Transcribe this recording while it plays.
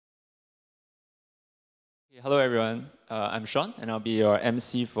Hello everyone, I'm Sean and I'll be your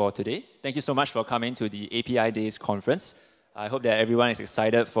MC for today. Thank you so much for coming to the API Days conference. I hope that everyone is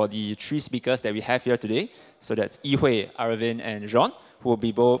excited for the three speakers that we have here today. So that's Yee Hui, Aravind and Jean, who will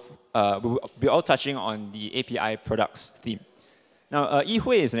be all touching on the API products theme. Now, Yee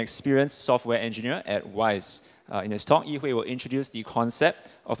Hui is an experienced software engineer at Wise. In his talk, Yee Hui will introduce the concept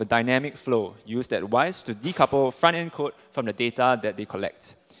of a dynamic flow used at Wise to decouple front-end code from the data that they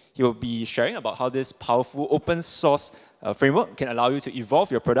collect. He will be sharing about how this powerful open source framework can allow you to evolve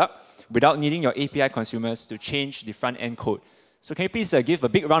your product without needing your API consumers to change the front-end code. So can you please give a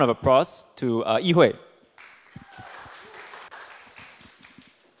big round of applause to Yee Hui?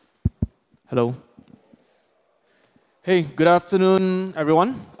 Hello. Hey, good afternoon,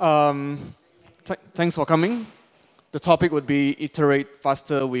 everyone. Thanks for coming. The topic would be iterate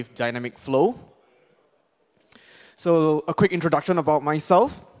faster with dynamic flow. So a quick introduction about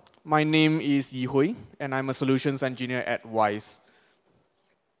myself. My name is Yee Hui, and I'm a solutions engineer at Wise.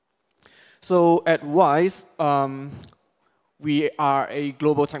 So at Wise, we are a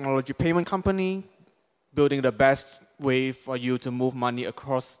global technology payment company building the best way for you to move money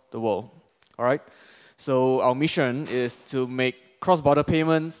across the world. All right? So our mission is to make cross-border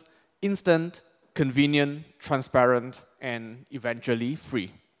payments instant, convenient, transparent, and eventually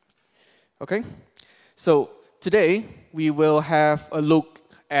free. Okay? So today, we will have a look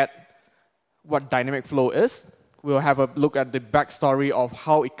at what dynamic flow is. We'll have a look at the backstory of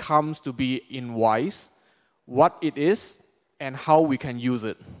how it comes to be in Wise, what it is, and how we can use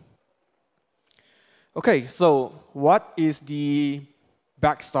it. Okay, so what is the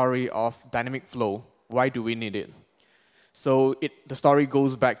backstory of dynamic flow? Why do we need it? So the story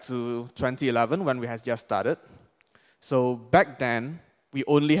goes back to 2011 when we had just started. So back then, we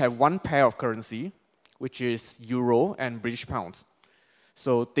only have one pair of currency, which is Euro and British pounds.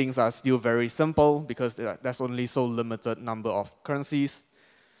 So things are still very simple because there's only so limited number of currencies.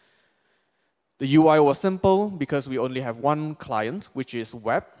 The UI was simple because we only have one client, which is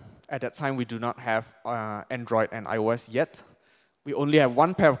web. At that time, we do not have Android and iOS yet. We only have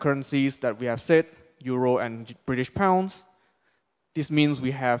one pair of currencies that we have set, Euro and British pounds. This means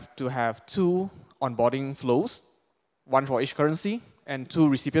we have to have two onboarding flows, one for each currency, and two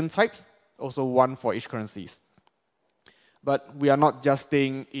recipient types, also one for each currencies. But we are not just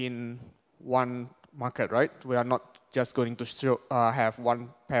staying in one market, right? We are not just going to have one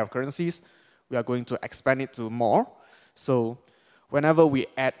pair of currencies. We are going to expand it to more. So whenever we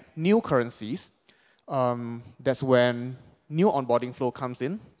add new currencies, that's when new onboarding flow comes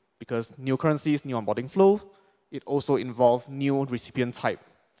in, because new currencies, new onboarding flow, it also involves new recipient type.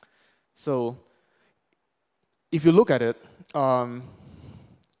 So if you look at it,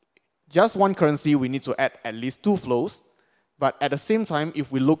 just one currency, we need to add at least two flows. But at the same time,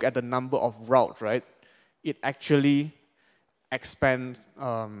 if we look at the number of routes, right, it actually expands,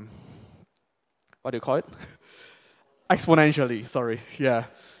 what do you call it? Exponentially, sorry, yeah.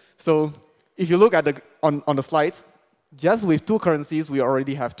 So if you look at on the slides, just with two currencies, we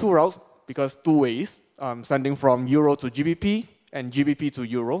already have two routes, because two ways, sending from Euro to GBP and GBP to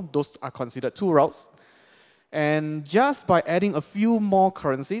Euro, those are considered two routes. And just by adding a few more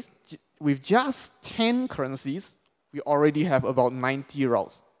currencies, with just 10 currencies, we already have about 90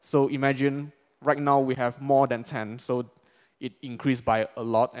 routes. So imagine right now we have more than 10, so it increased by a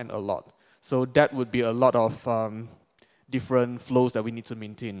lot and a lot. So that would be a lot of different flows that we need to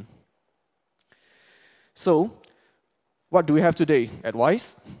maintain. So what do we have today at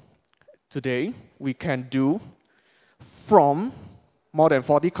Wise? Today, we can do from more than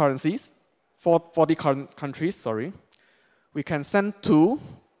 40 currencies, 40 countries, sorry. We can send to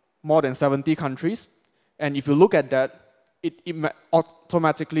more than 70 countries. And if you look at that, it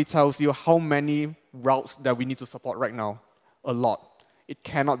automatically tells you how many routes that we need to support right now. A lot. It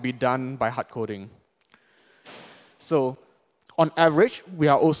cannot be done by hard coding. So on average, we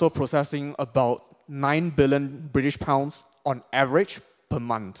are also processing about 9 billion British pounds on average per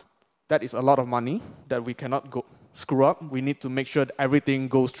month. That is a lot of money that we cannot screw up. We need to make sure that everything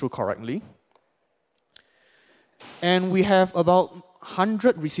goes through correctly. And we have about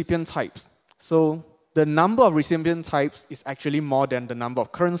 100 recipient types. So the number of recipient types is actually more than the number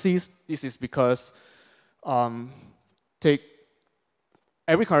of currencies. This is because take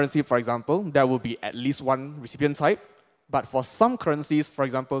every currency, for example, there will be at least one recipient type. But for some currencies, for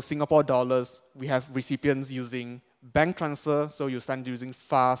example, Singapore dollars, we have recipients using bank transfer, so you send using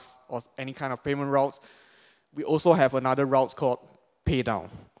fast or any kind of payment routes. We also have another route called pay now.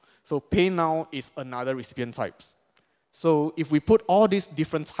 So pay now is another recipient type. So if we put all these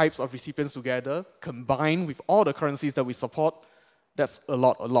different types of recipients together, combined with all the currencies that we support, that's a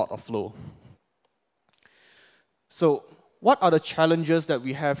lot of flow. So what are the challenges that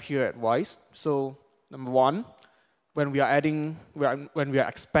we have here at Wise? So number one, when we are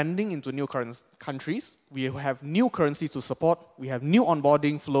expanding into new countries, we have new currency to support, we have new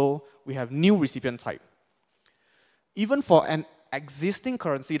onboarding flow, we have new recipient type. Even for an existing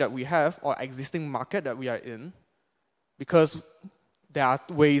currency that we have or existing market that we are in, because there are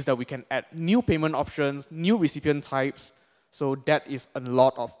ways that we can add new payment options, new recipient types, so that is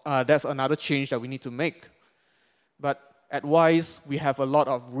that's another change that we need to make. But at Wise, we have a lot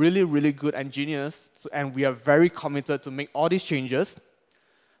of really, really good engineers, and we are very committed to make all these changes,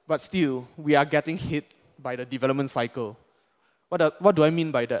 but still, we are getting hit by the development cycle. What do I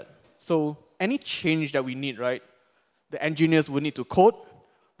mean by that? So any change that we need, right? The engineers will need to code,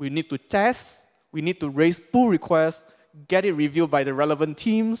 we need to test, we need to raise pull requests, get it reviewed by the relevant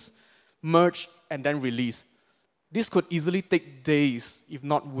teams, merge, and then release. This could easily take days, if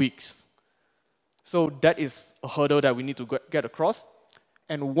not weeks. So that is a hurdle that we need to get across.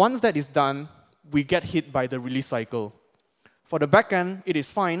 And once that is done, we get hit by the release cycle. For the backend, it is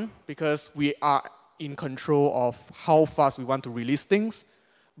fine because we are in control of how fast we want to release things.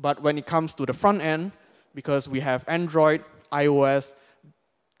 But when it comes to the front end, because we have Android, iOS,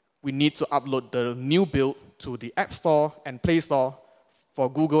 we need to upload the new build to the App Store and Play Store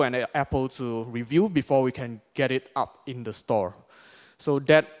for Google and Apple to review before we can get it up in the store. So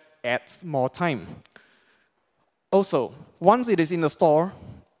that adds more time. Also, once it is in the store,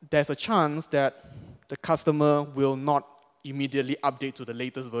 there's a chance that the customer will not immediately update to the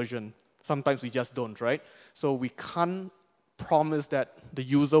latest version. Sometimes we just don't, right? So we can't promise that the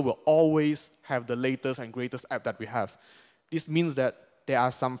user will always have the latest and greatest app that we have. This means that there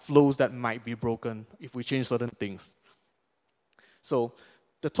are some flows that might be broken if we change certain things. So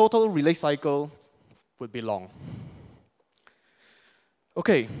the total release cycle would be long.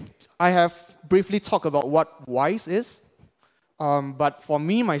 Okay, I have briefly talked about what Wise is, but for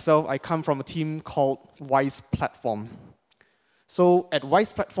me, myself, I come from a team called Wise Platform. So at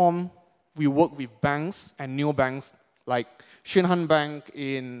Wise Platform, we work with banks and neobanks like Shinhan Bank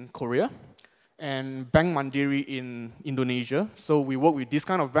in Korea and Bank Mandiri in Indonesia. So we work with these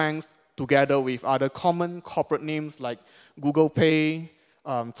kind of banks together with other common corporate names like Google Pay,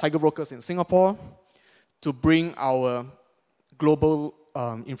 Tiger Brokers in Singapore, to bring our global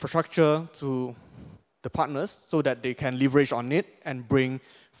infrastructure to the partners so that they can leverage on it and bring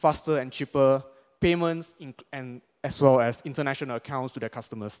faster and cheaper payments and as well as international accounts to their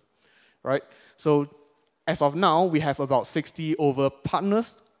customers, right? So as of now, we have about 60 over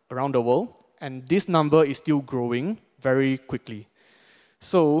partners around the world, and this number is still growing very quickly.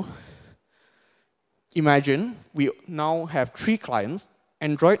 So imagine we now have 3 clients,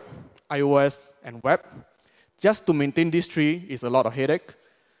 Android, iOS, and web. Just to maintain these 3 is a lot of headache.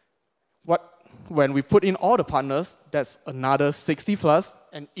 When we put in all the partners, that's another 60 plus,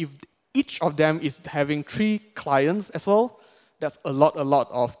 and if each of them is having 3 clients as well, that's a lot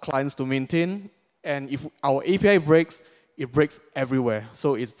of clients to maintain. And if our API breaks, it breaks everywhere.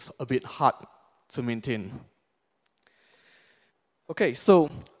 So it's a bit hard to maintain. Okay, so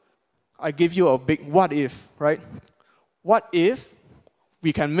I give you a big what if, right? What if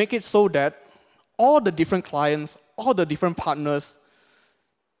we can make it so that all the different clients, all the different partners,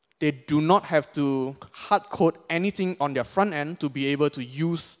 they do not have to hard code anything on their front end to be able to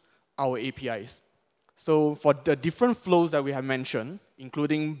use our APIs. So for the different flows that we have mentioned,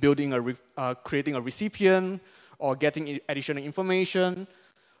 including building creating a recipient or getting additional information,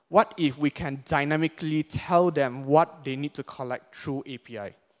 what if we can dynamically tell them what they need to collect through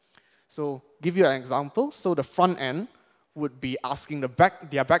API? So give you an example. So the front end would be asking their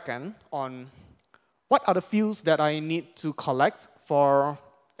backend on what are the fields that I need to collect for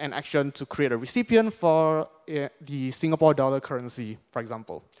an action to create a recipient for the Singapore dollar currency, for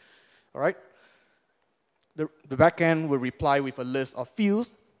example. All right? The backend will reply with a list of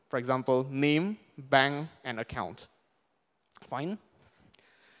fields, for example, name, bank, and account. Fine.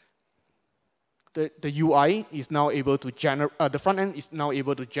 The UI is now able to generate, the front end is now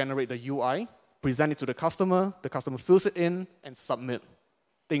able to generate the UI, present it to the customer fills it in, and submit.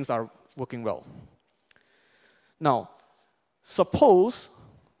 Things are working well. Now, suppose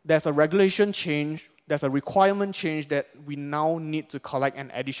there's a regulation change, there's a requirement change that we now need to collect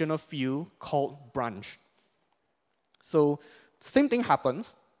an additional field called branch. So same thing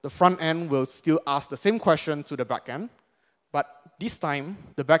happens. The front end will still ask the same question to the back end, but this time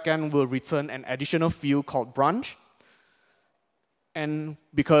the back end will return an additional field called branch. And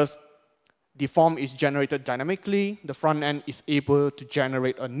because the form is generated dynamically, the front end is able to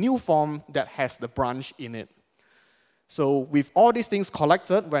generate a new form that has the branch in it. So with all these things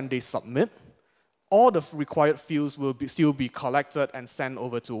collected when they submit, all the required fields will still be collected and sent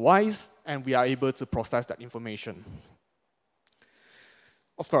over to Wise, and we are able to process that information.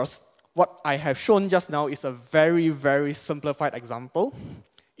 Of course, what I have shown just now is a very, very simplified example.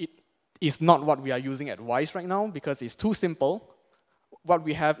 It is not what we are using at Wise right now because it's too simple. What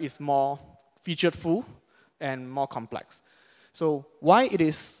we have is more featured-full and more complex. So why it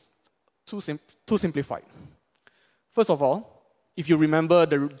is too simplified? First of all, if you remember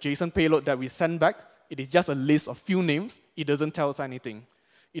the JSON payload that we sent back, it is just a list of few names. It doesn't tell us anything.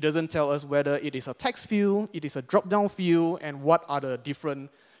 It doesn't tell us whether it is a text field, it is a drop-down field, and what are the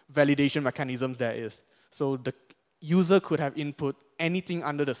different validation mechanisms there is. So the user could have input anything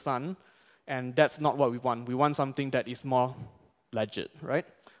under the sun, and that's not what we want. We want something that is more legit, right?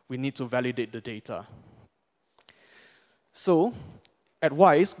 We need to validate the data. So at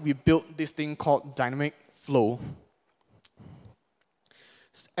Wise, we built this thing called dynamic flow.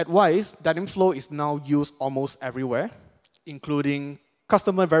 At Wise, dynamic flow is now used almost everywhere, including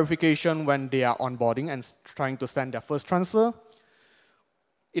customer verification when they are onboarding and trying to send their first transfer.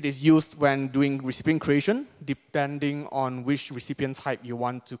 It is used when doing recipient creation, depending on which recipient type you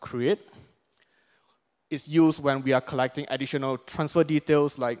want to create. It's used when we are collecting additional transfer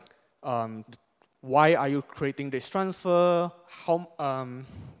details like why are you creating this transfer,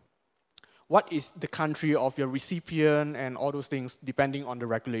 what is the country of your recipient, and all those things, depending on the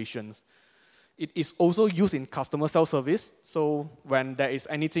regulations. It is also used in customer self-service, so when there is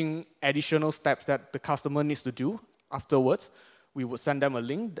anything additional steps that the customer needs to do afterwards, we would send them a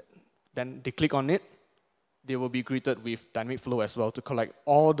link, then they click on it, they will be greeted with dynamic flow as well to collect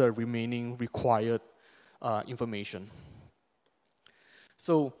all the remaining required information.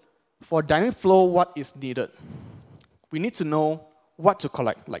 So for dynamic flow, what is needed? We need to know what to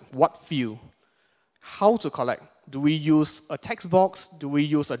collect, like what field, how to collect. Do we use a text box? Do we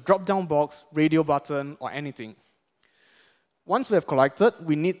use a drop-down box, radio button, or anything? Once we have collected,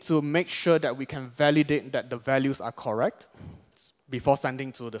 we need to make sure that we can validate that the values are correct before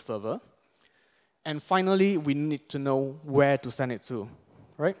sending to the server. And finally, we need to know where to send it to,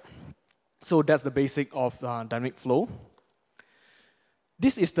 right? So that's the basic of dynamic flow.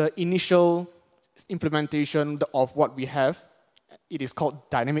 This is the initial implementation of what we have. It is called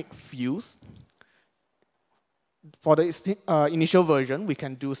dynamic fields. For the initial version, we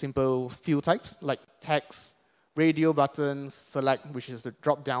can do simple field types like text, radio buttons, select, which is the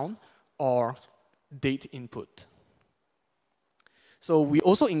drop-down, or date input. So we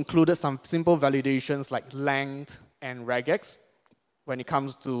also included some simple validations like length and regex when it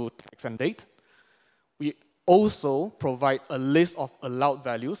comes to text and date. We also provide a list of allowed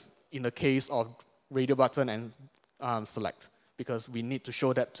values in the case of radio button and select, because we need to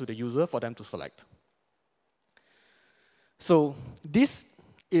show that to the user for them to select. So this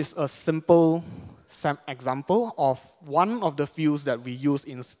is a simple example of one of the fields that we use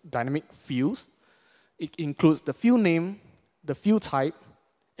in dynamic fields. It includes the field name, the field type,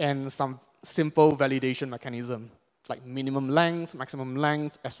 and some simple validation mechanism, like minimum length, maximum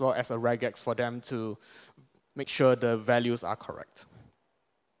length, as well as a regex for them to make sure the values are correct.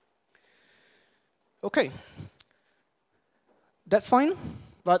 Okay, that's fine.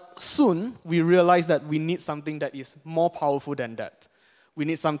 But soon, we realize that we need something that is more powerful than that. We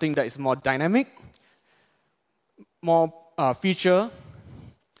need something that is more dynamic, more feature.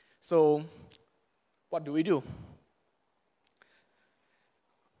 So what do we do?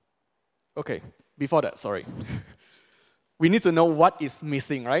 Okay, before that, sorry. We need to know what is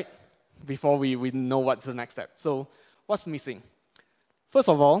missing, right? Before we know what's the next step. So what's missing? First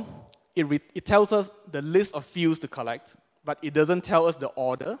of all, it tells us the list of fields to collect, but it doesn't tell us the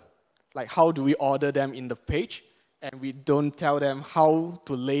order, like how do we order them in the page, and we don't tell them how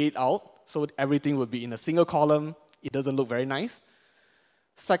to lay it out, so everything will be in a single column. It doesn't look very nice.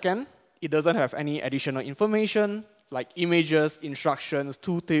 Second, it doesn't have any additional information, like images, instructions,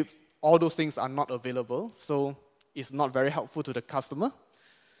 tooltips, all those things are not available, so it's not very helpful to the customer.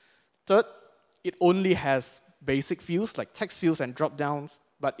 Third, it only has basic fields, like text fields and drop-downs,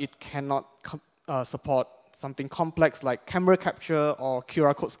 but it cannot support something complex like camera capture or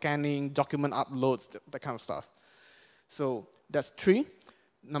QR code scanning, document uploads, that kind of stuff. So that's 3.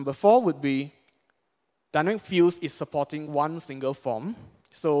 Number 4 would be dynamic fields is supporting one single form.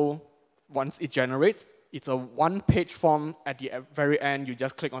 So once it generates, it's a one-page form. At the very end, you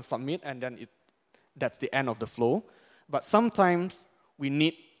just click on submit, and then that's the end of the flow. But sometimes we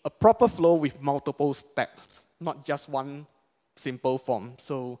need a proper flow with multiple steps, not just one simple form.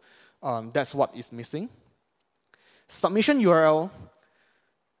 So that's what is missing. Submission URL,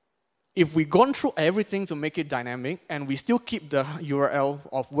 If we've gone through everything to make it dynamic, and we still keep the URL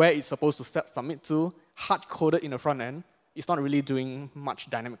of where it's supposed to submit to hard-coded in the front end, it's not really doing much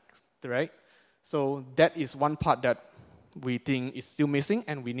dynamic, right? So that is one part that we think is still missing,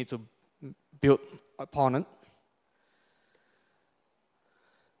 and we need to build upon it.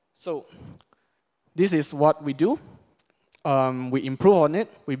 So this is what we do. We improve on it.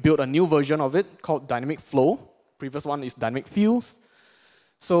 We build a new version of it called Dynamic Flow. Previous one is Dynamic Fields.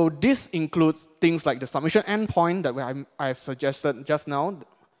 So this includes things like the submission endpoint that I've suggested just now.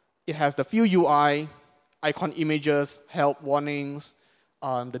 It has the field UI, icon images, help warnings,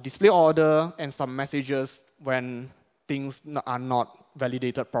 the display order, and some messages when things are not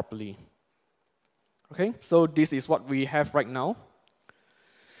validated properly. Okay, so this is what we have right now.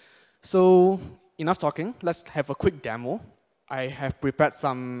 So enough talking. Let's have a quick demo. I have prepared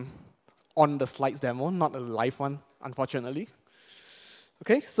some on-the-slides demo, not a live one, unfortunately.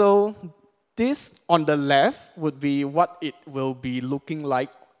 Okay, so this on the left would be what it will be looking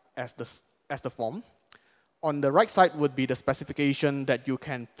like as the form. On the right side would be the specification that you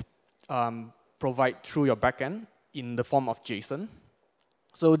can provide through your backend in the form of JSON.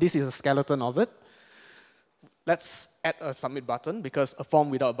 So this is a skeleton of it. Let's add a submit button, because a form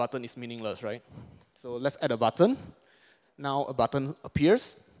without a button is meaningless, right? So let's add a button. Now a button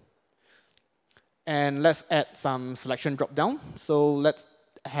appears. And let's add some selection drop-down. So let's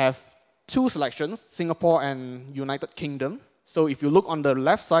have two selections, Singapore and United Kingdom. So if you look on the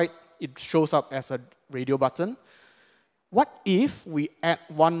left side, it shows up as a radio button. What if we add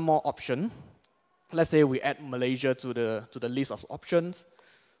one more option? Let's say we add Malaysia to the list of options.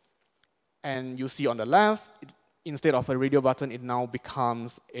 And you see on the left, instead of a radio button, it now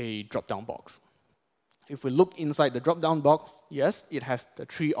becomes a drop-down box. If we look inside the drop-down box, yes, it has the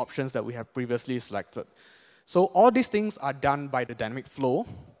three options that we have previously selected. So all these things are done by the dynamic flow.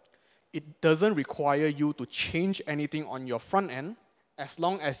 It doesn't require you to change anything on your front end, as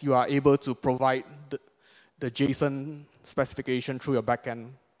long as you are able to provide the JSON specification through your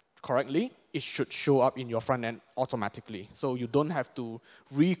backend correctly. It should show up in your front end automatically. So you don't have to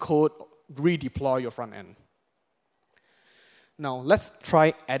recode, redeploy your front end. Now let's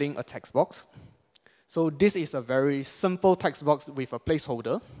try adding a text box. So this is a very simple text box with a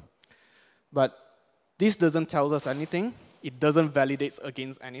placeholder, but this doesn't tell us anything. It doesn't validate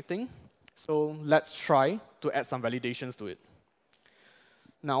against anything. So let's try to add some validations to it.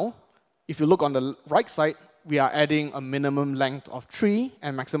 Now, if you look on the right side, we are adding a minimum length of 3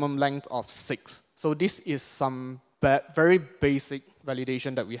 and maximum length of 6. So this is some very basic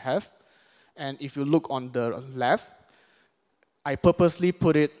validation that we have. And if you look on the left, I purposely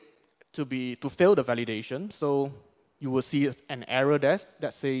put it to fail the validation. So you will see an error there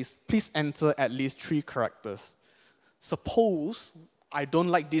that says, please enter at least 3 characters. Suppose I don't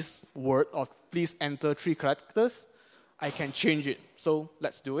like this word of please enter 3 characters, I can change it. So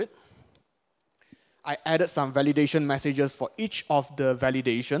let's do it. I added some validation messages for each of the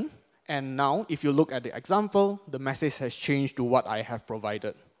validation. And now, if you look at the example, the message has changed to what I have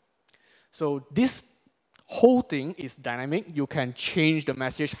provided. So this whole thing is dynamic. You can change the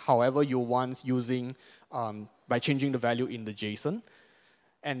message however you want using, by changing the value in the JSON.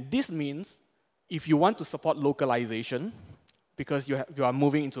 And this means if you want to support localization, because you are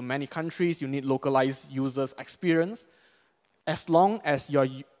moving into many countries, you need localized users' experience, as long as your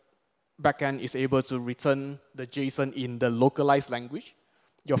backend is able to return the JSON in the localized language,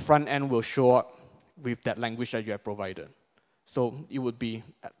 your front end will show up with that language that you have provided. So it would be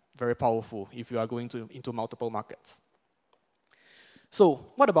very powerful if you are going into multiple markets. So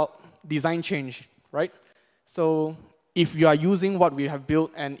what about design change, right? So if you are using what we have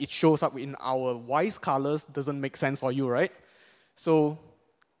built and it shows up in our wise colors, doesn't make sense for you, right? So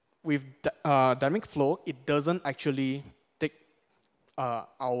with dynamic flow, it doesn't actually take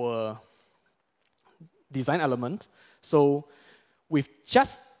our design element. So with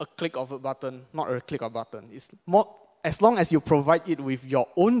just a click of a button, not a click of a button, it's more, as long as you provide it with your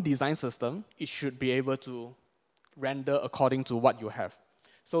own design system, it should be able to render according to what you have.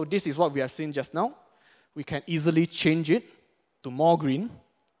 So this is what we have seen just now. We can easily change it to more green,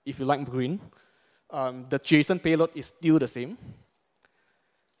 if you like green. The JSON payload is still the same.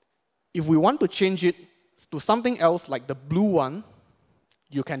 If we want to change it to something else, like the blue one,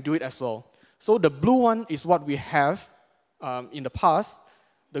 you can do it as well. So the blue one is what we have in the past.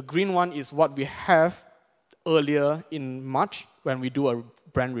 The green one is what we have earlier in March when we do a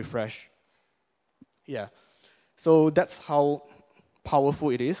brand refresh. Yeah. So that's how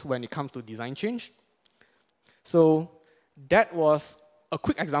powerful it is when it comes to design change. So that was a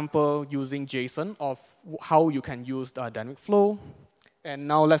quick example using JSON of how you can use dynamic flow. And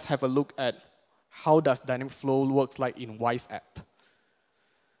now let's have a look at how does dynamic flow works like in Wise app.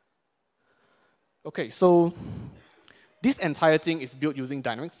 Okay, so this entire thing is built using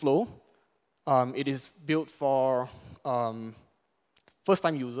dynamic flow. It is built for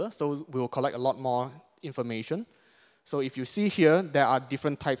first-time users, so we will collect a lot more information. So if you see here, there are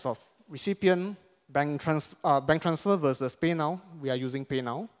different types of recipient, bank transfer versus pay now. We are using pay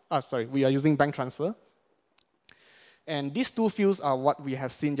now. We are using bank transfer. And these two fields are what we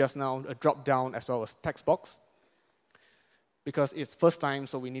have seen just now, a drop-down as well as text box. Because it's first time,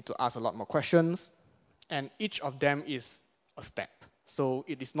 so we need to ask a lot more questions. And each of them is a step. So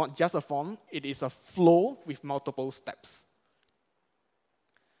it is not just a form, it is a flow with multiple steps.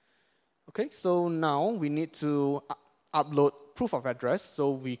 Okay, so now we need to upload proof of address,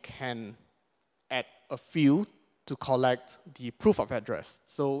 so we can add a field to collect the proof of address.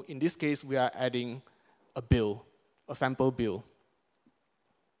 So in this case, we are adding a bill, a sample bill.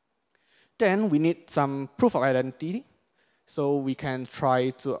 Then we need some proof of identity, so we can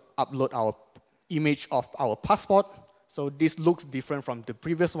try to upload our image of our passport. So this looks different from the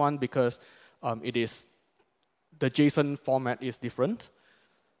previous one because the JSON format is different.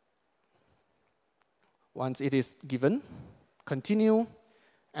 Once it is given, continue,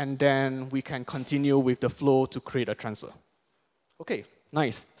 and then we can continue with the flow to create a transfer. Okay,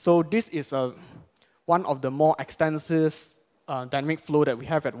 nice. So this is one of the more extensive dynamic flow that we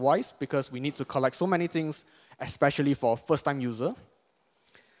have at Wise because we need to collect so many things, especially for first-time user.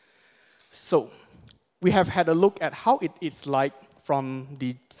 So we have had a look at how it is like from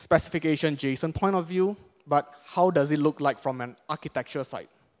the specification JSON point of view, but how does it look like from an architecture side?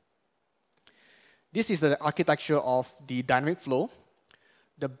 This is the architecture of the dynamic flow.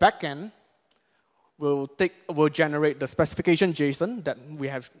 The backend will generate the specification JSON that we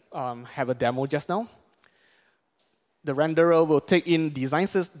have a demo just now. The renderer will take in design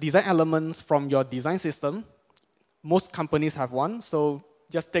elements from your design system. Most companies have one, so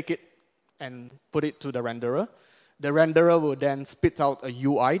just take it and put it to the renderer. The renderer will then spit out a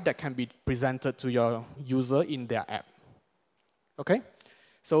UI that can be presented to your user in their app. Okay?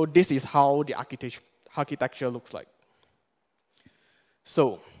 So this is how the architecture looks like.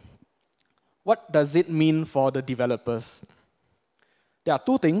 So what does it mean for the developers? There are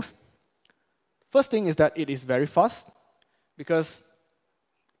two things. First thing is that it is very fast because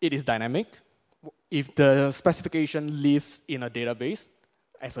it is dynamic. If the specification lives in a database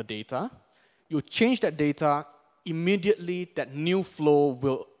as a data, you change that data, immediately that new flow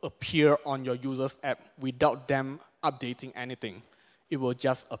will appear on your user's app without them updating anything. It will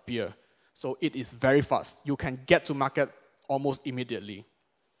just appear. So it is very fast. You can get to market almost immediately.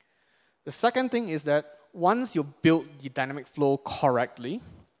 The second thing is that once you build the dynamic flow correctly,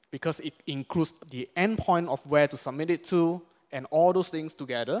 because it includes the endpoint of where to submit it to and all those things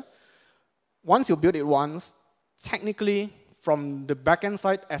together, once you build it once, technically from the backend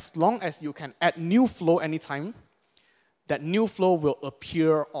side, as long as you can add new flow anytime, that new flow will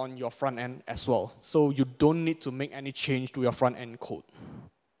appear on your front end as well. So you don't need to make any change to your front end code.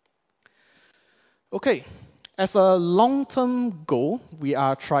 Okay, as a long-term goal, we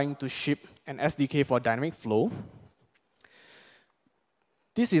are trying to ship an SDK for dynamic flow.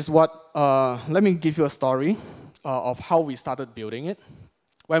 This is what, let me give you a story of how we started building it.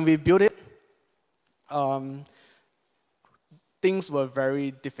 When we built it, things were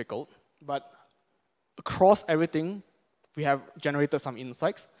very difficult, but across everything, we have generated some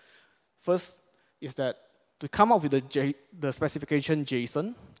insights. First is that to come up with the specification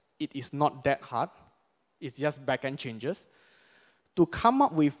JSON, it is not that hard. It's just backend changes. To come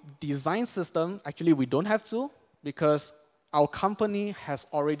up with design system, actually we don't have to because our company has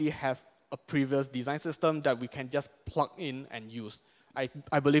already have a previous design system that we can just plug in and use.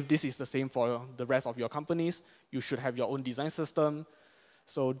 I believe this is the same for the rest of your companies. You should have your own design system.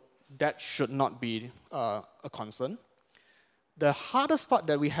 So that should not be a concern. The hardest part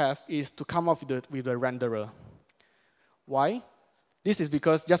that we have is to come up with the renderer. Why? This is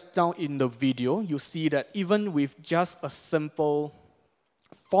because just now in the video, you see that even with just a simple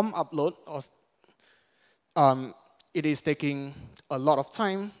form upload, it is taking a lot of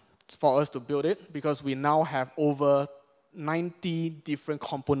time for us to build it because we now have over 90 different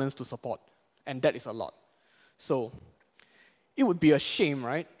components to support, and that is a lot. So it would be a shame,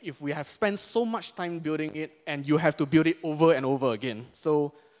 right, if we have spent so much time building it and you have to build it over and over again.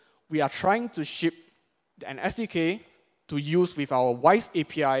 So we are trying to ship an SDK to use with our Wise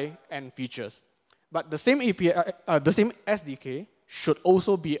API and features. But the same API, the same SDK should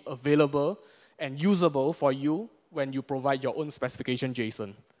also be available and usable for you when you provide your own specification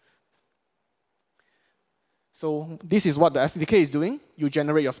JSON. So this is what the SDK is doing. You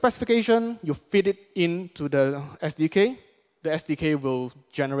generate your specification, you feed it into the SDK. The SDK will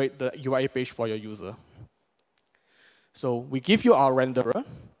generate the UI page for your user. So we give you our renderer,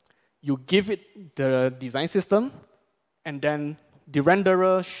 you give it the design system, and then the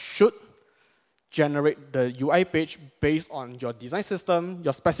renderer should generate the UI page based on your design system,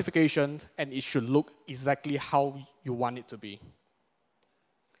 your specifications, and it should look exactly how you want it to be.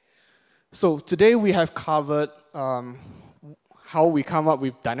 So today we have covered how we come up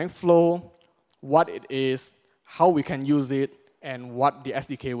with dynamic flow, what it is, how we can use it, and what the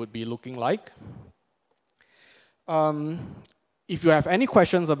SDK would be looking like. If you have any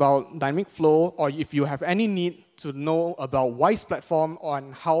questions about dynamic flow, or if you have any need to know about Wise platform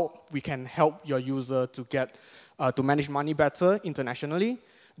on how we can help your user to get to manage money better internationally,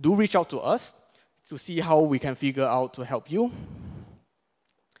 do reach out to us to see how we can figure out to help you.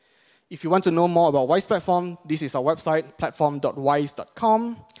 If you want to know more about Wise platform, this is our website,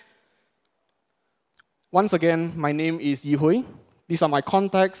 platform.wise.com. Once again, my name is Yee Hui. These are my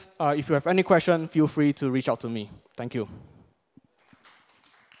contacts. If you have any question, feel free to reach out to me. Thank you.